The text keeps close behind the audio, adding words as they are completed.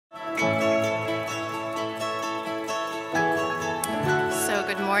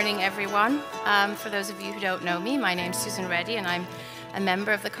morning, everyone. For those of you who don't know me, my name's Susan Reddy, and I'm a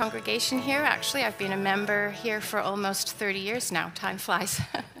member of the congregation here. Actually, I've been a member here for almost 30 years now. Time flies.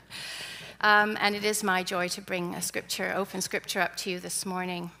 And it is my joy to bring a scripture, open scripture up to you this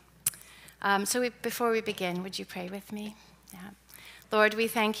morning. Before we begin, would you pray with me? Yeah. Lord, we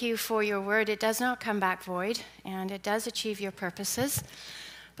thank you for your word. It does not come back void, and it does achieve your purposes.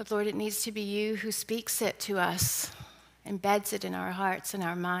 But Lord, it needs to be you who speaks it to us, embeds it in our hearts and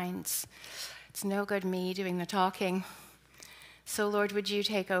our minds. It's no good me doing the talking. So Lord, would you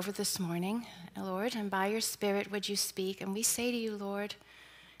take over this morning, Lord, and by your Spirit would you speak? And we say to you, Lord,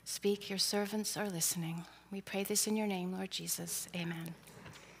 speak, your servants are listening. We pray this in your name, Lord Jesus. Amen.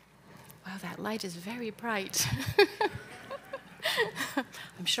 Wow, that light is very bright.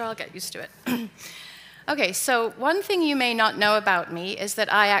 I'm sure I'll get used to it. Okay, so one thing you may not know about me is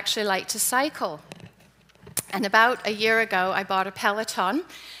that I actually like to cycle. And about a year ago, I bought a Peloton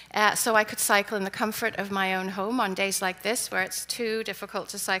so I could cycle in the comfort of my own home on days like this where it's too difficult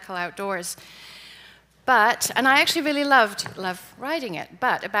to cycle outdoors. And I actually really love riding it.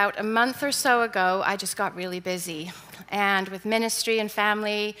 But about a month or so ago, I just got really busy and with ministry and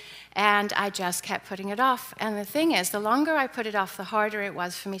family, and I just kept putting it off. And the thing is, the longer I put it off, the harder it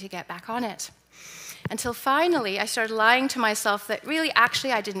was for me to get back on it. Until finally, I started lying to myself that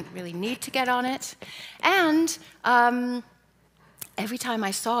actually, I didn't really need to get on it. And every time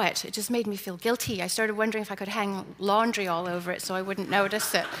I saw it, it just made me feel guilty. I started wondering if I could hang laundry all over it so I wouldn't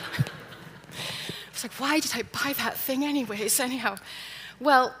notice it. I was like, why did I buy that thing anyways? Anyhow,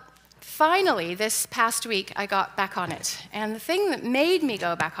 well, finally, this past week, I got back on it. And the thing that made me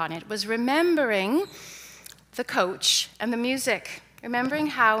go back on it was remembering the coach and the music. Remembering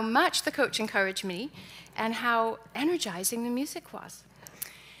how much the coach encouraged me and how energizing the music was.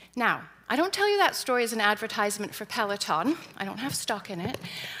 Now, I don't tell you that story as an advertisement for Peloton. I don't have stock in it.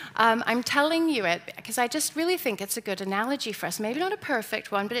 I'm telling you it because I just really think it's a good analogy for us. Maybe not a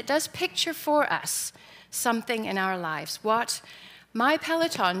perfect one, but it does picture for us something in our lives. What my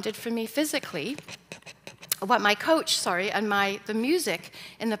Peloton did for me physically, what my coach, and the music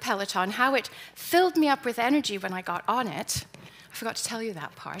in the Peloton, how it filled me up with energy when I got on it. I forgot to tell you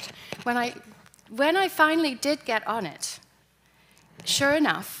that part. When I finally did get on it, sure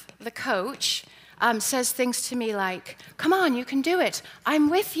enough, the coach says things to me like, come on, you can do it. I'm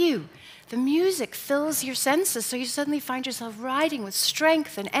with you. The music fills your senses, so you suddenly find yourself riding with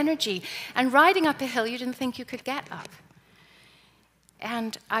strength and energy and riding up a hill you didn't think you could get up.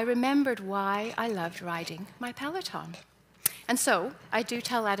 And I remembered why I loved riding my Peloton. And so I do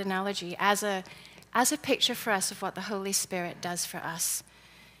tell that analogy as a picture for us of what the Holy Spirit does for us.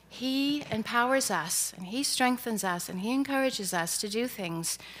 He empowers us, and he strengthens us, and he encourages us to do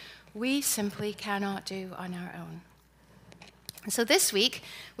things we simply cannot do on our own. And so this week,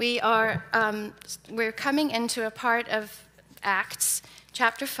 we're coming into a part of Acts,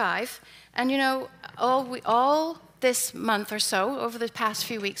 chapter 5, and all this month or so, over the past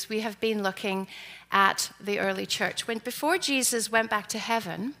few weeks, we have been looking at the early church. Before Jesus went back to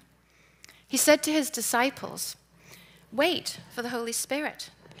heaven, he said to his disciples, wait for the Holy Spirit.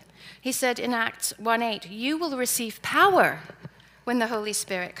 He said in Acts 1:8, you will receive power when the Holy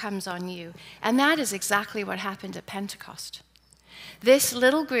Spirit comes on you. And that is exactly what happened at Pentecost. This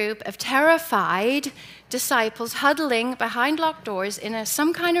little group of terrified disciples huddling behind locked doors in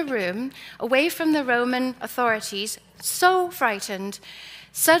some kind of room away from the Roman authorities, so frightened.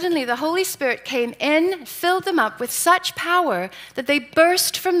 Suddenly, the Holy Spirit came in, filled them up with such power that they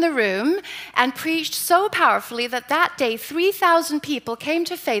burst from the room and preached so powerfully that that day 3,000 people came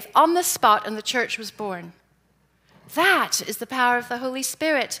to faith on the spot and the church was born. That is the power of the Holy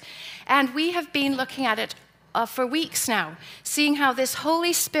Spirit. And we have been looking at it for weeks now, seeing how this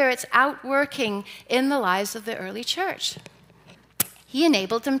Holy Spirit's outworking in the lives of the early church. He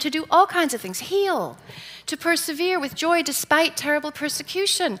enabled them to do all kinds of things, heal, to persevere with joy despite terrible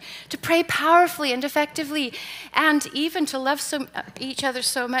persecution, to pray powerfully and effectively, and even to love each other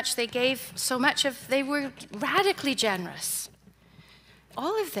so much they gave so much they were radically generous.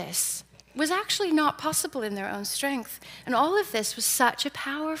 All of this was actually not possible in their own strength, and all of this was such a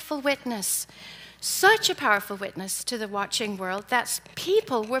powerful witness to the watching world that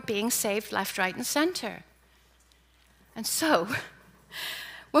people were being saved left, right, and center. And so,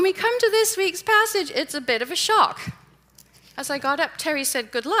 when we come to this week's passage, it's a bit of a shock. As I got up, Terry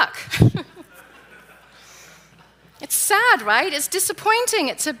said, good luck. It's sad, right? It's disappointing.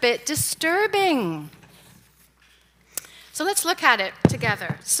 It's a bit disturbing. So let's look at it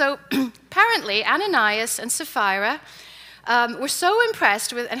together. So apparently, Ananias and Sapphira were so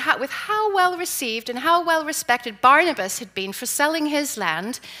impressed with how well received and how well respected Barnabas had been for selling his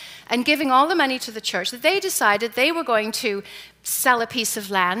land and giving all the money to the church that they decided they were going to sell a piece of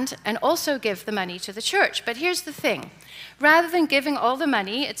land and also give the money to the church. But here's the thing. Rather than giving all the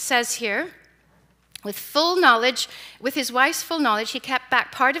money, it says here, with his wife's full knowledge, he kept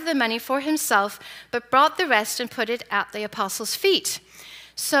back part of the money for himself, but brought the rest and put it at the apostles' feet.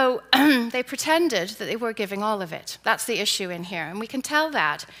 So they pretended that they were giving all of it. That's the issue in here. And we can tell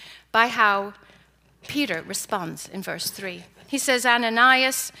that by how Peter responds in verse 3. He says,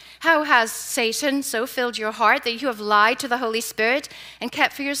 Ananias, how has Satan so filled your heart that you have lied to the Holy Spirit and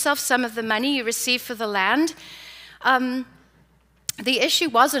kept for yourself some of the money you received for the land? The issue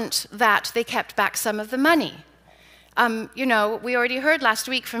wasn't that they kept back some of the money. We already heard last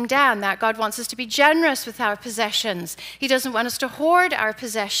week from Dan that God wants us to be generous with our possessions. He doesn't want us to hoard our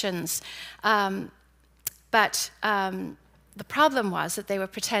possessions. But the problem was that they were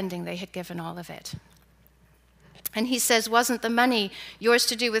pretending they had given all of it. And he says, wasn't the money yours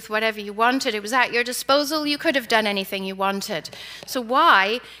to do with whatever you wanted? It was at your disposal. You could have done anything you wanted. So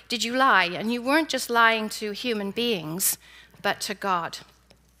why did you lie? And you weren't just lying to human beings, but to God.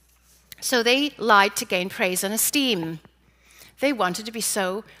 So they lied to gain praise and esteem. They wanted to be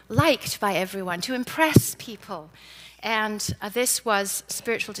so liked by everyone, to impress people. And this was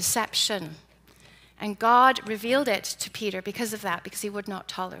spiritual deception. And God revealed it to Peter because of that, because he would not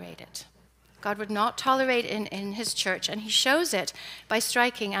tolerate it. God would not tolerate it in his church, and he shows it by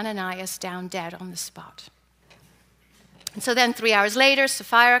striking Ananias down dead on the spot. And so then 3 hours later,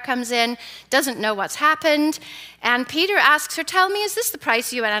 Sapphira comes in, doesn't know what's happened, and Peter asks her, tell me, is this the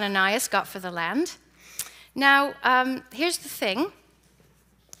price you and Ananias got for the land? Now, here's the thing.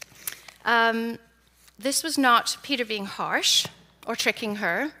 This was not Peter being harsh or tricking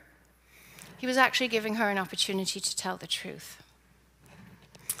her. He was actually giving her an opportunity to tell the truth,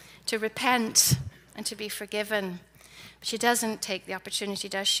 to repent and to be forgiven. But she doesn't take the opportunity,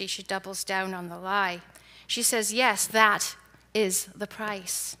 does she? She doubles down on the lie. She says, yes, that is the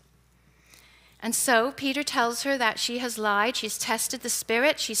price. And so Peter tells her that she has lied, she's tested the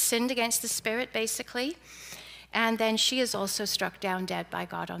Spirit, she's sinned against the Spirit, basically, and then she is also struck down dead by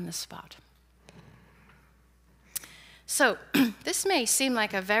God on the spot. So this may seem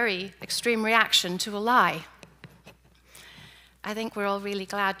like a very extreme reaction to a lie. I think we're all really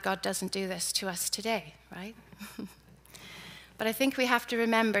glad God doesn't do this to us today, right? But I think we have to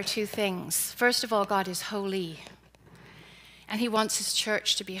remember two things. First of all, God is holy. And he wants his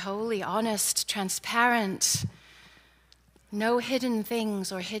church to be holy, honest, transparent. No hidden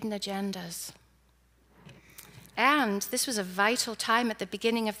things or hidden agendas. And this was a vital time at the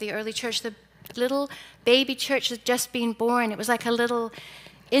beginning of the early church. The little baby church had just been born. It was like a little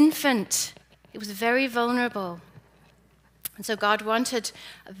infant. It was very vulnerable. And so God wanted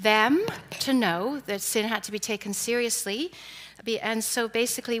them to know that sin had to be taken seriously. And so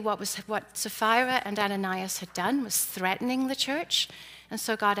basically what Sapphira and Ananias had done was threatening the church. And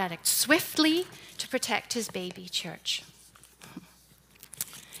so God acted swiftly to protect his baby church.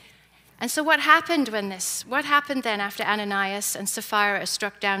 And so what happened then after Ananias and Sapphira are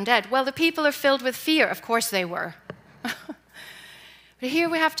struck down dead? Well, the people are filled with fear. Of course they were. But here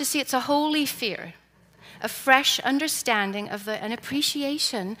we have to see it's a holy fear. A fresh understanding of an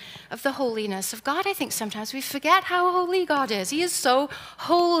appreciation of the holiness of God. I think sometimes we forget how holy God is. He is so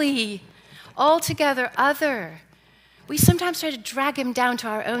holy, altogether other. We sometimes try to drag him down to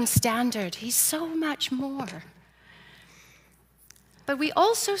our own standard. He's so much more. But we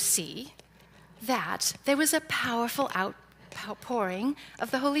also see that there was a powerful outpouring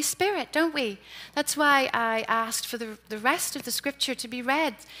of the Holy Spirit, don't we? That's why I asked for the rest of the scripture to be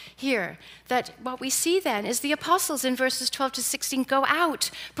read here. That what we see then is the apostles in verses 12 to 16 go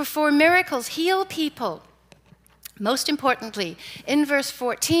out, perform miracles, heal people. Most importantly, in verse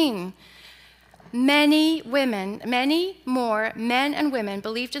 14, many more men and women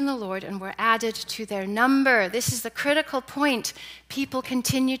believed in the Lord and were added to their number. This is the critical point. People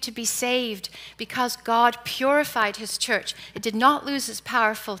continued to be saved because God purified his church. It did not lose its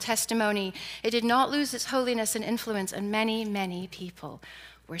powerful testimony. It did not lose its holiness and influence, and many, many people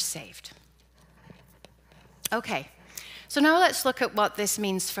were saved. Okay, so now let's look at what this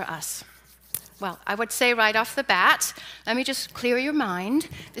means for us. Well, I would say right off the bat, let me just clear your mind.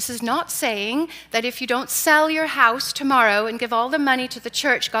 This is not saying that if you don't sell your house tomorrow and give all the money to the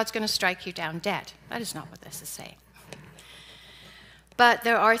church, God's going to strike you down dead. That is not what this is saying. But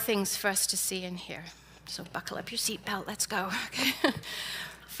there are things for us to see in here. So buckle up your seatbelt. Let's go. Okay.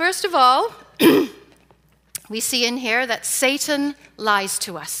 First of all, we see in here that Satan lies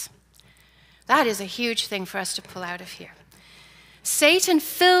to us. That is a huge thing for us to pull out of here. Satan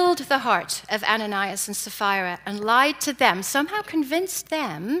filled the heart of Ananias and Sapphira and lied to them, somehow convinced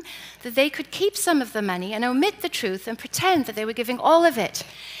them that they could keep some of the money and omit the truth and pretend that they were giving all of it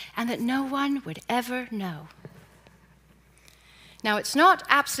and that no one would ever know. Now, it's not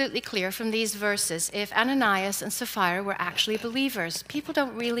absolutely clear from these verses if Ananias and Sapphira were actually believers. People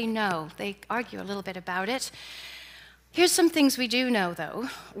don't really know. They argue a little bit about it. Here's some things we do know, though.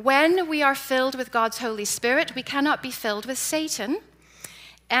 When we are filled with God's Holy Spirit, we cannot be filled with Satan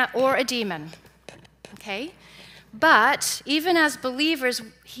or a demon, okay? But even as believers,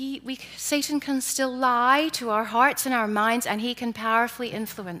 Satan can still lie to our hearts and our minds, and he can powerfully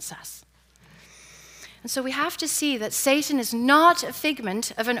influence us. And so we have to see that Satan is not a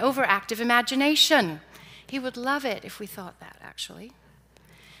figment of an overactive imagination. He would love it if we thought that, actually.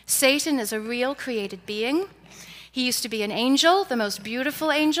 Satan is a real created being. He used to be an angel, the most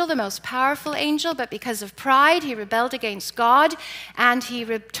beautiful angel, the most powerful angel, but because of pride, he rebelled against God, and he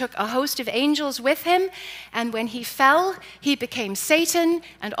took a host of angels with him, and when he fell, he became Satan,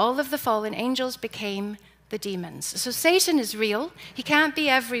 and all of the fallen angels became the demons. So Satan is real. He can't be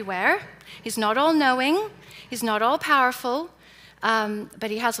everywhere. He's not all-knowing. He's not all-powerful, but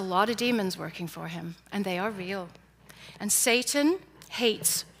he has a lot of demons working for him, and they are real. And Satan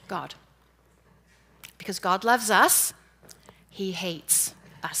hates God. Because God loves us, he hates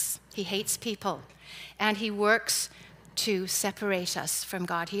us. He hates people. And he works to separate us from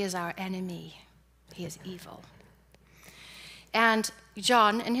God. He is our enemy. He is evil. And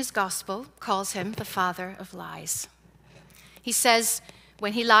John, in his gospel, calls him the father of lies. He says,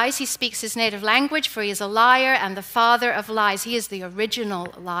 when he lies, he speaks his native language, for he is a liar and the father of lies. He is the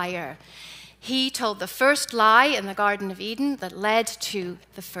original liar. He told the first lie in the Garden of Eden that led to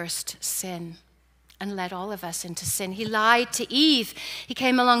the first sin and led all of us into sin. He lied to Eve. He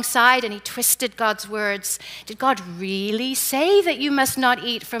came alongside and he twisted God's words. Did God really say that you must not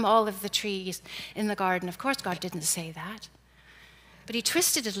eat from all of the trees in the garden? Of course, God didn't say that. But he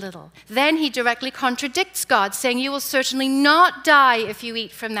twisted it a little. Then he directly contradicts God, saying, you will certainly not die if you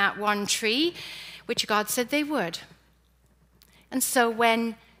eat from that one tree, which God said they would. And so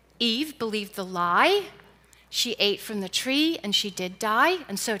when Eve believed the lie, she ate from the tree, and she did die,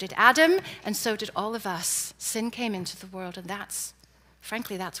 and so did Adam, and so did all of us. Sin came into the world, and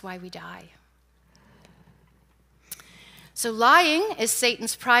frankly, that's why we die. So lying is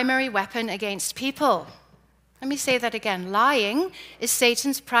Satan's primary weapon against people. Let me say that again. Lying is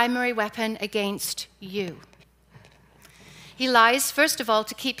Satan's primary weapon against you. He lies, first of all,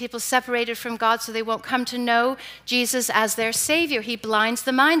 to keep people separated from God so they won't come to know Jesus as their Savior. He blinds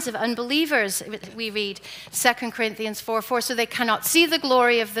the minds of unbelievers, we read 2 Corinthians 4:4, so they cannot see the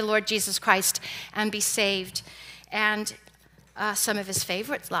glory of the Lord Jesus Christ and be saved. And some of his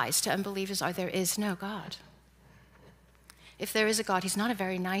favorite lies to unbelievers are, there is no God. If there is a God, he's not a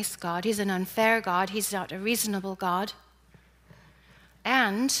very nice God. He's an unfair God. He's not a reasonable God.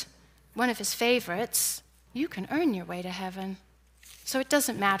 And one of his favorites, you can earn your way to heaven. So it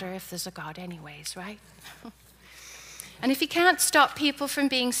doesn't matter if there's a God anyways, right? And if he can't stop people from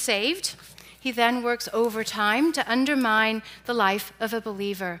being saved, he then works overtime to undermine the life of a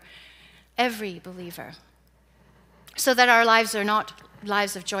believer, every believer, so that our lives are not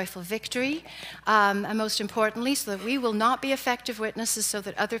lives of joyful victory, and most importantly, so that we will not be effective witnesses so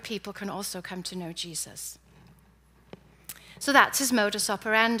that other people can also come to know Jesus. So that's his modus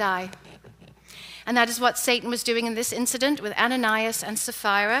operandi. And that is what Satan was doing in this incident with Ananias and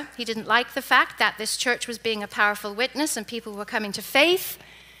Sapphira. He didn't like the fact that this church was being a powerful witness and people were coming to faith.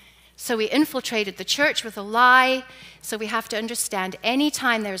 So he infiltrated the church with a lie. So we have to understand,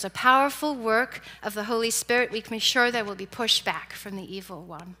 anytime there's a powerful work of the Holy Spirit, we can be sure there will be pushback from the evil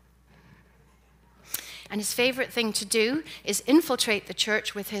one. And his favorite thing to do is infiltrate the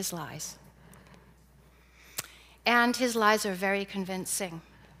church with his lies. And his lies are very convincing.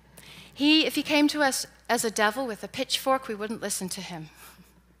 If he came to us as a devil with a pitchfork, we wouldn't listen to him.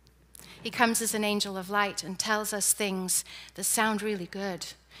 He comes as an angel of light and tells us things that sound really good,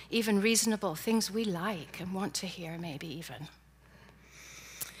 even reasonable, things we like and want to hear, maybe even.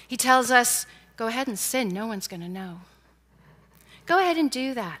 He tells us, go ahead and sin, no one's going to know. Go ahead and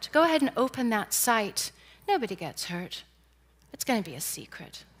do that. Go ahead and open that site. Nobody gets hurt. It's going to be a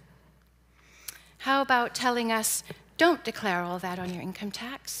secret. How about telling us, don't declare all that on your income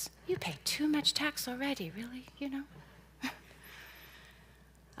tax? You pay too much tax already, really, you know?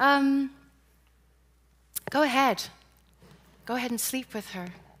 Go ahead. Go ahead and sleep with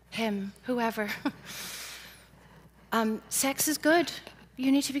her, him, whoever. Sex is good.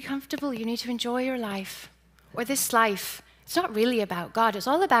 You need to be comfortable. You need to enjoy your life. Or this life. It's not really about God. It's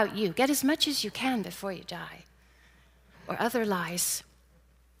all about you. Get as much as you can before you die. or other lies,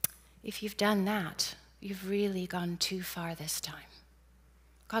 if you've done that, you've really gone too far this time.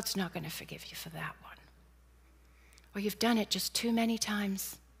 God's not going to forgive you for that one. Or you've done it just too many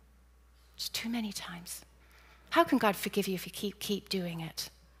times. Just too many times. How can God forgive you if you keep doing it?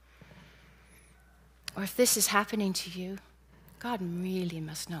 Or if this is happening to you, God really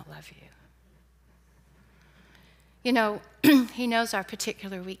must not love you. You know, he knows our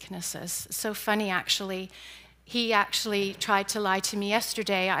particular weaknesses. It's so funny, actually. He actually tried to lie to me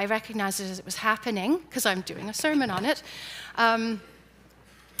yesterday. I recognized it as it was happening, because I'm doing a sermon on it.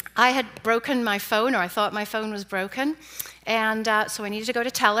 I had broken my phone, or I thought my phone was broken, and so I needed to go to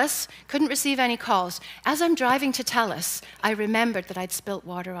TELUS. Couldn't receive any calls. As I'm driving to TELUS, I remembered that I'd spilt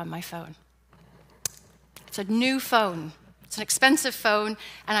water on my phone. It's a new phone. It's an expensive phone,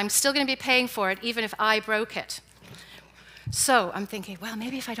 and I'm still going to be paying for it, even if I broke it. So I'm thinking, well,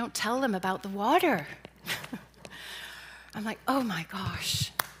 maybe if I don't tell them about the water. I'm like, oh my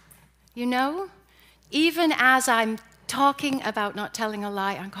gosh. You know, even as I'm talking about not telling a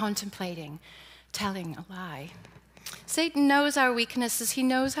lie, I'm contemplating telling a lie. Satan knows our weaknesses. He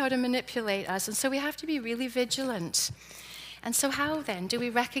knows how to manipulate us, and so we have to be really vigilant. And so how then do we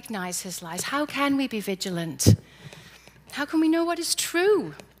recognize his lies? How can we be vigilant? How can we know what is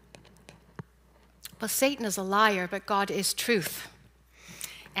true? Well, Satan is a liar, but God is truth.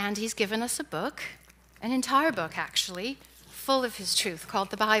 And he's given us a book, an entire book actually, full of his truth, called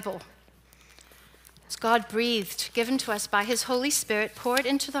the Bible. It's God-breathed, given to us by his Holy Spirit, poured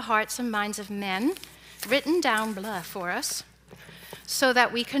into the hearts and minds of men, written down for us, so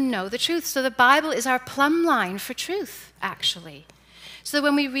that we can know the truth. So the Bible is our plumb line for truth, actually. So that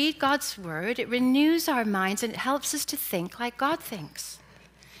when we read God's word, it renews our minds and it helps us to think like God thinks.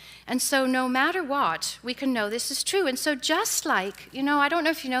 And so no matter what, we can know this is true. And so just like, you know, I don't know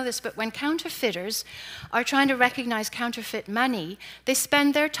if you know this, but when counterfeiters are trying to recognize counterfeit money, they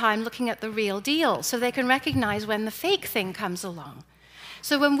spend their time looking at the real deal so they can recognize when the fake thing comes along.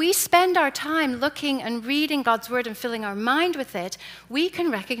 So when we spend our time looking and reading God's word and filling our mind with it, we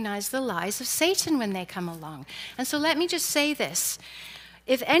can recognize the lies of Satan when they come along. And so let me just say this.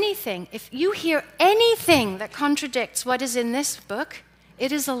 If anything, if you hear anything that contradicts what is in this book,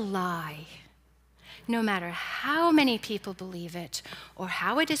 it is a lie. No matter how many people believe it or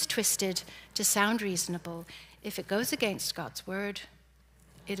how it is twisted to sound reasonable, if it goes against God's word,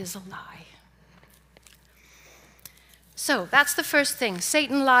 it is a lie. So that's the first thing.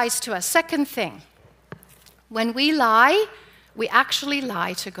 Satan lies to us. Second thing, when we lie, we actually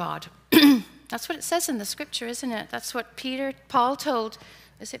lie to God. That's what it says in the scripture, isn't it? That's what Paul told,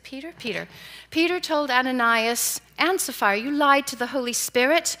 is it Peter? Peter told Ananias and Sapphira, you lied to the Holy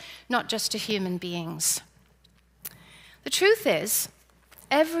Spirit, not just to human beings. The truth is,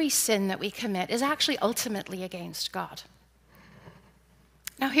 every sin that we commit is actually ultimately against God.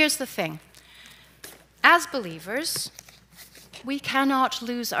 Now here's the thing. As believers, we cannot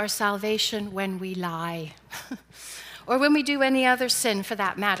lose our salvation when we lie. Or when we do any other sin for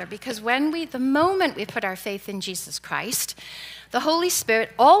that matter, because the moment we put our faith in Jesus Christ, the Holy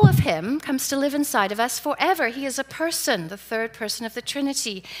Spirit, all of him, comes to live inside of us forever. He is a person, the third person of the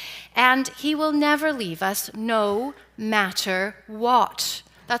Trinity, and he will never leave us no matter what.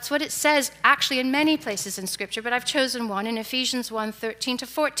 That's what it says actually in many places in Scripture, but I've chosen one in Ephesians 1:13 to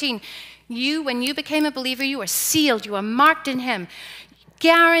 14. When you became a believer, you are sealed, you are marked in him,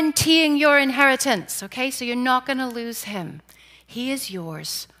 guaranteeing your inheritance, okay? So you're not going to lose him. He is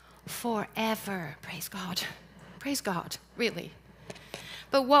yours forever. Praise God. Praise God, really.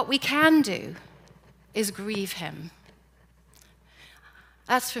 But what we can do is grieve him.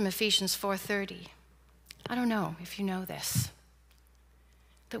 That's from Ephesians 4:30. I don't know if you know this.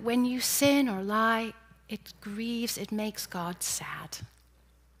 That when you sin or lie, it grieves, it makes God sad.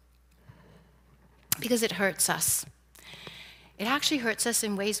 Because it hurts us. It actually hurts us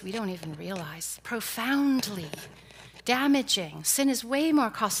in ways we don't even realize. Profoundly damaging. Sin is way more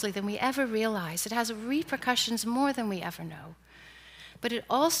costly than we ever realize. It has repercussions more than we ever know. But it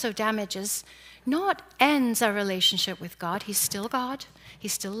also damages, not ends our relationship with God. He's still God. He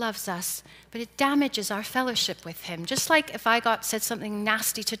still loves us. But it damages our fellowship with him. Just like if I said something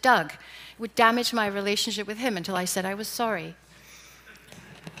nasty to Doug, it would damage my relationship with him until I said I was sorry.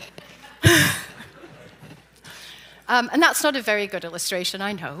 And that's not a very good illustration,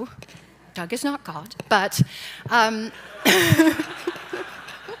 I know. Doug is not God, but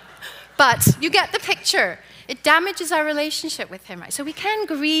but you get the picture. It damages our relationship with him, right? So we can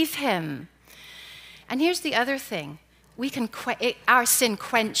grieve him. And here's the other thing. Our sin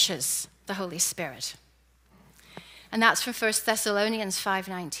quenches the Holy Spirit. And that's from 1 Thessalonians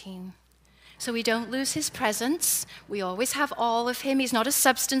 5:19. so we don't lose his presence. We always have all of him. He's not a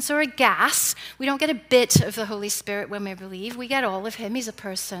substance or a gas. We don't get a bit of the Holy Spirit when we believe. We get all of him. He's a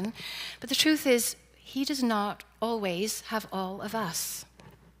person. But the truth is, he does not always have all of us.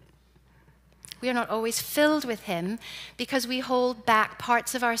 We are not always filled with him because we hold back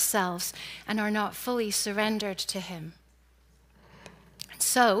parts of ourselves and are not fully surrendered to him.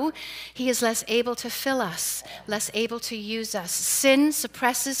 So, he is less able to fill us, less able to use us. Sin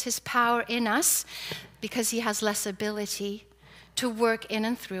suppresses his power in us because he has less ability to work in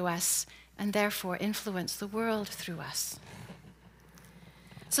and through us and therefore influence the world through us.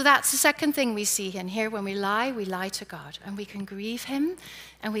 So that's the second thing we see in here. When we lie to God, and we can grieve him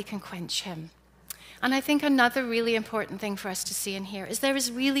and we can quench him. And I think another really important thing for us to see in here is there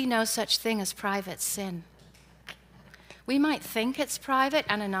is really no such thing as private sin. We might think it's private.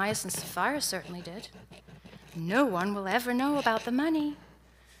 Ananias and Sapphira certainly did. No one will ever know about the money.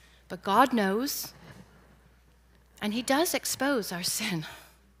 But God knows. And he does expose our sin.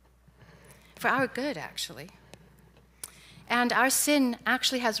 For our good, actually. And our sin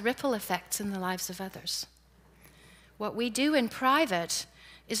actually has ripple effects in the lives of others. What we do in private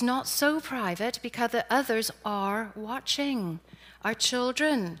is not so private because the others are watching. Our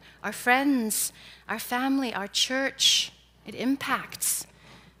children, our friends, our family, our church. It impacts.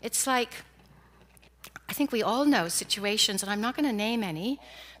 It's like, I think we all know situations, and I'm not going to name any,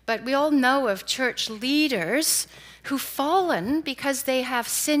 but we all know of church leaders who've fallen because they have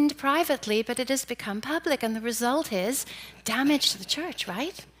sinned privately, but it has become public, and the result is damage to the church,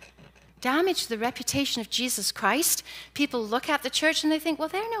 right? Damage to the reputation of Jesus Christ. People look at the church and they think, well,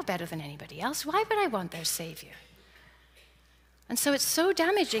 they're no better than anybody else. Why would I want their Savior? And so it's so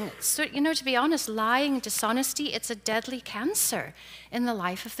damaging. So, to be honest, lying, dishonesty, it's a deadly cancer in the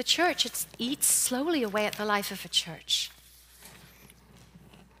life of the church. It eats slowly away at the life of a church.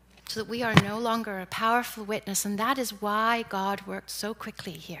 So that we are no longer a powerful witness, and that is why God worked so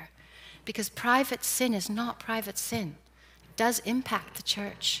quickly here. Because private sin is not private sin. It does impact the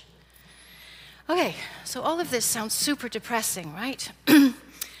church. Okay, so all of this sounds super depressing, right?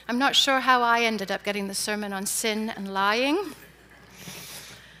 I'm not sure how I ended up getting the sermon on sin and lying.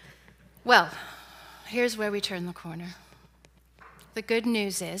 Well, here's where we turn the corner. The good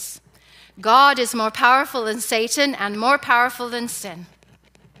news is, God is more powerful than Satan and more powerful than sin.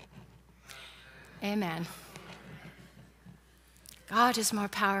 Amen. God is more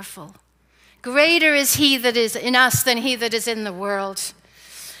powerful. Greater is he that is in us than he that is in the world.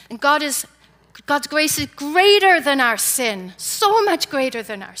 And God's grace is greater than our sin, so much greater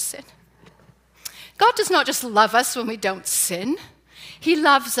than our sin. God does not just love us when we don't sin. He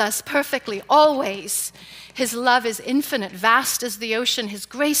loves us perfectly, always. His love is infinite, vast as the ocean. His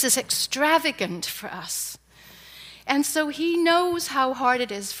grace is extravagant for us. And so he knows how hard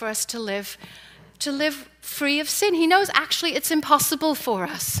it is for us to live free of sin. He knows actually it's impossible for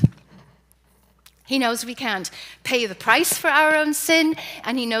us. He knows we can't pay the price for our own sin,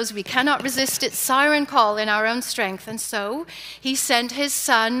 and he knows we cannot resist its siren call in our own strength. And so he sent his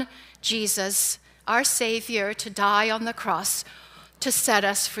son, Jesus, our Savior, to die on the cross to set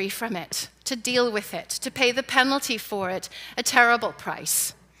us free from it, to deal with it, to pay the penalty for it, a terrible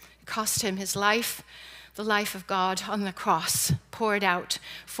price. It cost him his life, the life of God on the cross, poured out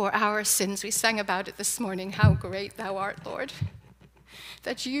for our sins. We sang about it this morning, how great thou art, Lord,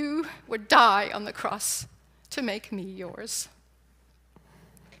 that you would die on the cross to make me yours.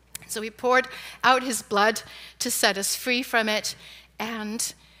 So he poured out his blood to set us free from it,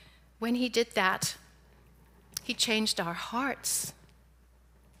 and when he did that, he changed our hearts.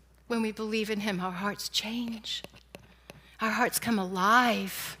 When we believe in him, our hearts change. Our hearts come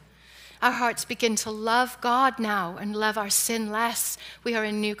alive. Our hearts begin to love God now and love our sin less. We are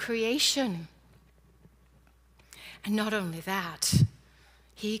a new creation. And not only that,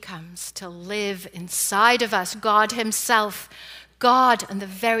 he comes to live inside of us, God himself, God and the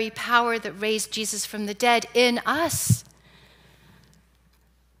very power that raised Jesus from the dead in us.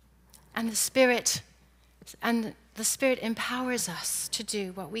 And the Spirit empowers us to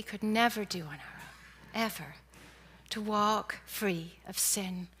do what we could never do on our own, ever, to walk free of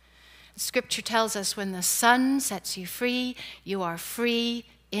sin. Scripture tells us when the Son sets you free, you are free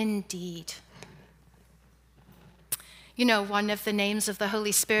indeed. You know, one of the names of the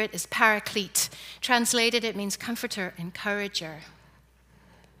Holy Spirit is Paraclete. Translated, it means comforter, encourager.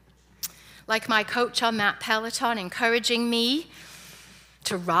 Like my coach on that Peloton encouraging me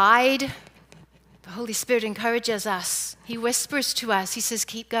to ride, the Holy Spirit encourages us. He whispers to us. He says,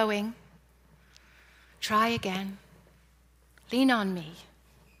 keep going. Try again. Lean on me.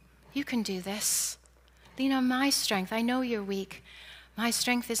 You can do this. Lean on my strength. I know you're weak, My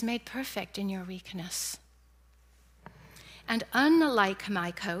strength is made perfect in your weakness. And unlike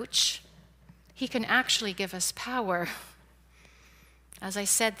my coach, he can actually give us power. As I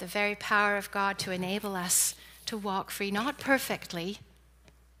said, the very power of God to enable us to walk free, not perfectly,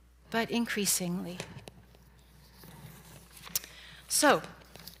 but increasingly. So,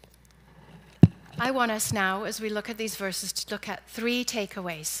 I want us now, as we look at these verses, to look at 3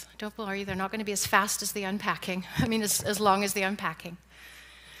 takeaways. Don't worry, they're not going to be as fast as the unpacking. As long as the unpacking.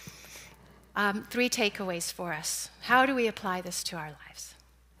 3 takeaways for us. How do we apply this to our lives?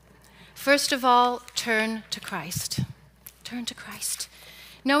 First of all, turn to Christ. Turn to Christ.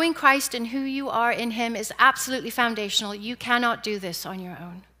 Knowing Christ and who you are in him is absolutely foundational. You cannot do this on your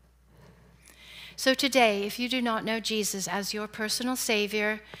own. So today, if you do not know Jesus as your personal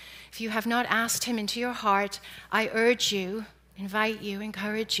Savior, if you have not asked him into your heart, I urge you, invite you,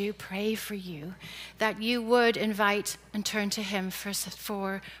 encourage you, pray for you, that you would invite and turn to him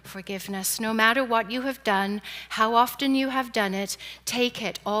for forgiveness. No matter what you have done, how often you have done it, take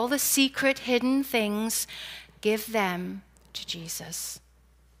it. All the secret, hidden things, give them to Jesus.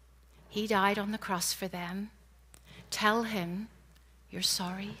 He died on the cross for them. Tell him you're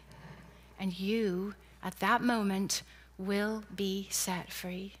sorry, and you, at that moment, will be set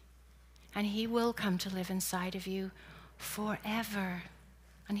free. And he will come to live inside of you forever.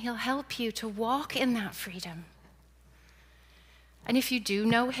 And he'll help you to walk in that freedom. And if you do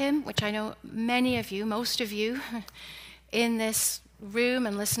know him, which I know many of you, most of you in this room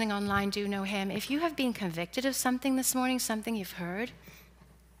and listening online do know him, if you have been convicted of something this morning, something you've heard,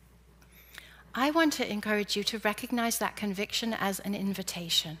 I want to encourage you to recognize that conviction as an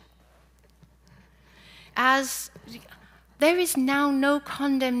invitation. As there is now no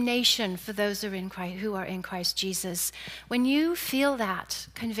condemnation for those who are in Christ Jesus. When you feel that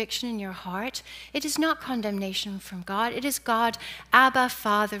conviction in your heart, it is not condemnation from God. It is God, Abba,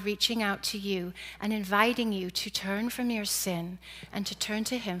 Father, reaching out to you and inviting you to turn from your sin and to turn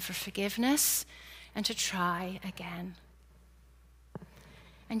to him for forgiveness and to try again.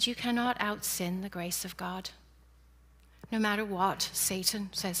 And you cannot out-sin the grace of God. No matter what Satan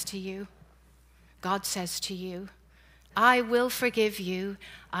says to you, God says to you, I will forgive you.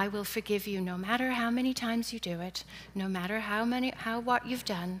 I will forgive you no matter how many times you do it, no matter what you've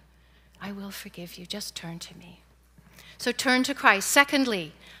done. I will forgive you. Just turn to me. So turn to Christ.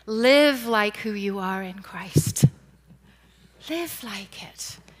 Secondly, live like who you are in Christ. Live like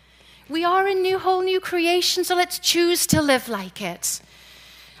it. We are a whole new creation, so let's choose to live like it.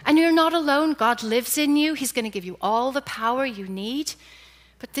 And you're not alone. God lives in you. He's going to give you all the power you need.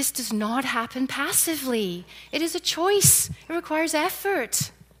 But this does not happen passively. It is a choice. It requires effort.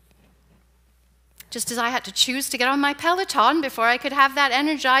 Just as I had to choose to get on my Peloton before I could have that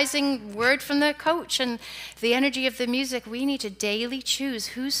energizing word from the coach and the energy of the music, we need to daily choose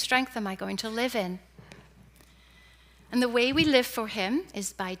whose strength am I going to live in. And the way we live for him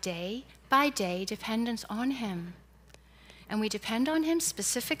is by day dependence on him. And we depend on him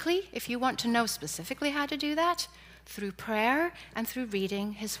specifically, if you want to know specifically how to do that, through prayer and through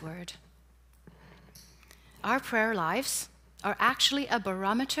reading his word. Our prayer lives are actually a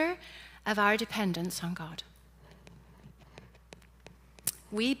barometer of our dependence on God.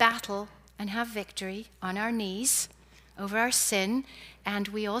 We battle and have victory on our knees over our sin, and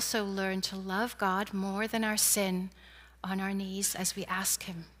we also learn to love God more than our sin on our knees as we ask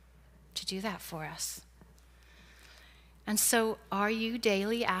him to do that for us. And so, are you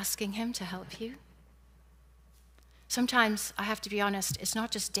daily asking him to help you? Sometimes, I have to be honest, it's not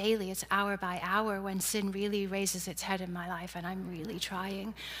just daily, it's hour by hour when sin really raises its head in my life and I'm really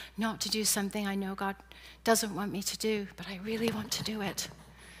trying not to do something I know God doesn't want me to do, but I really want to do it.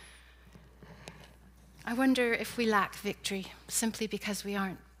 I wonder if we lack victory simply because we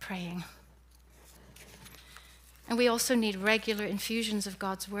aren't praying. And we also need regular infusions of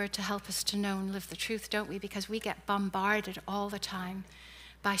God's word to help us to know and live the truth, don't we? Because we get bombarded all the time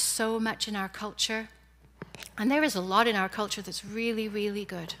by so much in our culture. And there is a lot in our culture that's really, really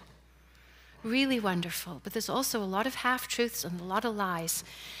good, really wonderful. But there's also a lot of half-truths and a lot of lies.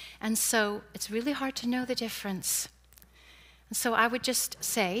 And so it's really hard to know the difference. And so I would just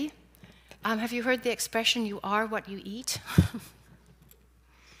say, have you heard the expression, you are what you eat?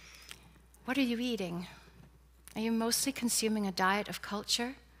 What are you eating? Are you mostly consuming a diet of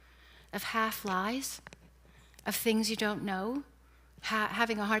culture, of half-lies, of things you don't know,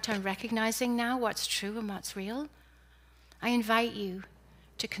 having a hard time recognizing now what's true and what's real? I invite you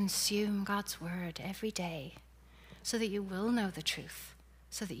to consume God's word every day so that you will know the truth,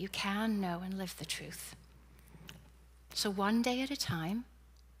 so that you can know and live the truth. So one day at a time,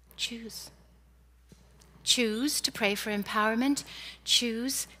 choose. Choose to pray for empowerment.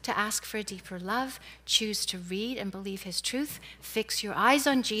 Choose to ask for a deeper love. Choose to read and believe his truth. Fix your eyes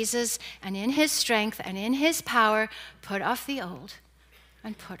on Jesus, and in his strength and in his power, put off the old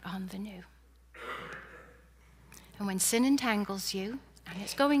and put on the new. And when sin entangles you, and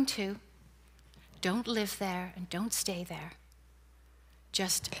it's going to, don't live there and don't stay there.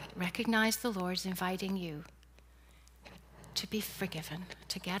 Just recognize the Lord's inviting you to be forgiven,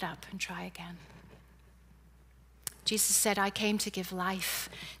 to get up and try again. Jesus said, I came to give life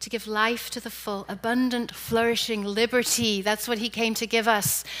to the full, abundant, flourishing liberty. That's what he came to give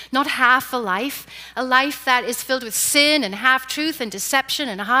us. Not half a life that is filled with sin and half-truth and deception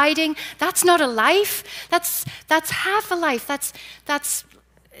and hiding. That's not a life. That's half a life. That's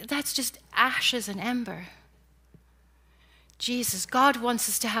just ashes and ember. Jesus, God wants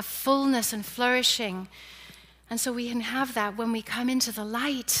us to have fullness and flourishing. And so we can have that when we come into the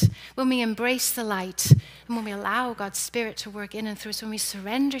light, when we embrace the light, and when we allow God's Spirit to work in and through us, when we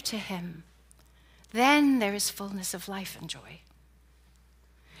surrender to him. Then there is fullness of life and joy.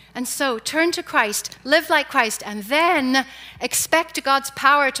 And so turn to Christ, live like Christ, and then expect God's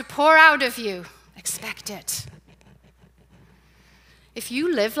power to pour out of you. Expect it. If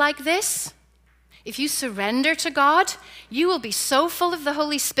you live like this, if you surrender to God, you will be so full of the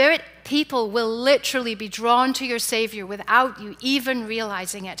Holy Spirit, people will literally be drawn to your Savior without you even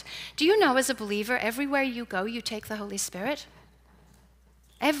realizing it. Do you know, as a believer, everywhere you go, you take the Holy Spirit?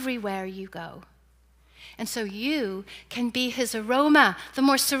 Everywhere you go. And so you can be his aroma. The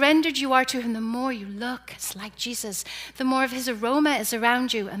more surrendered you are to him, the more you look like Jesus. The more of his aroma is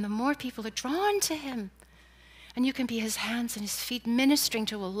around you, and the more people are drawn to him. And you can be his hands and his feet ministering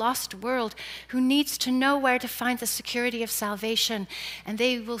to a lost world who needs to know where to find the security of salvation. And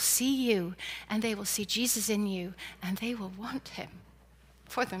they will see you, and they will see Jesus in you, and they will want him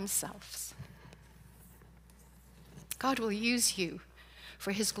for themselves. God will use you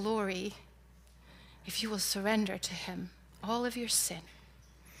for his glory if you will surrender to him all of your sin.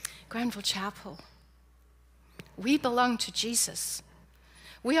 Granville Chapel, we belong to Jesus.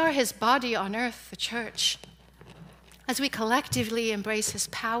 We are his body on earth, the church. As we collectively embrace his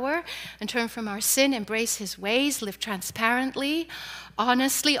power and turn from our sin, embrace his ways, live transparently,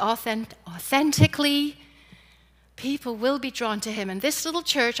 honestly, authentically, people will be drawn to him. And this little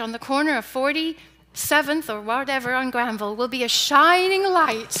church on the corner of 47th or whatever on Granville will be a shining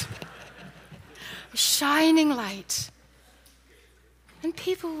light. A shining light. And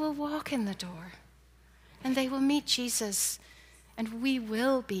people will walk in the door, and they will meet Jesus, and we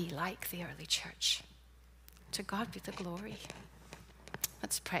will be like the early church. To God be the glory.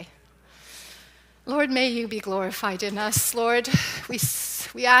 Let's pray. Lord, may you be glorified in us. Lord,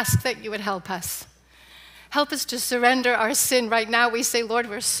 we ask that you would help us. Help us to surrender our sin. Right now we say, Lord,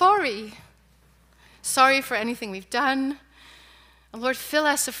 we're sorry. Sorry for anything we've done. And Lord, fill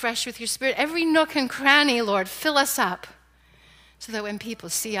us afresh with your Spirit. Every nook and cranny, Lord, fill us up. So that when people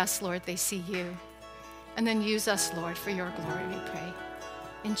see us, Lord, they see you. And then use us, Lord, for your glory, we pray.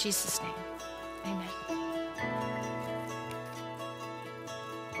 In Jesus' name, amen.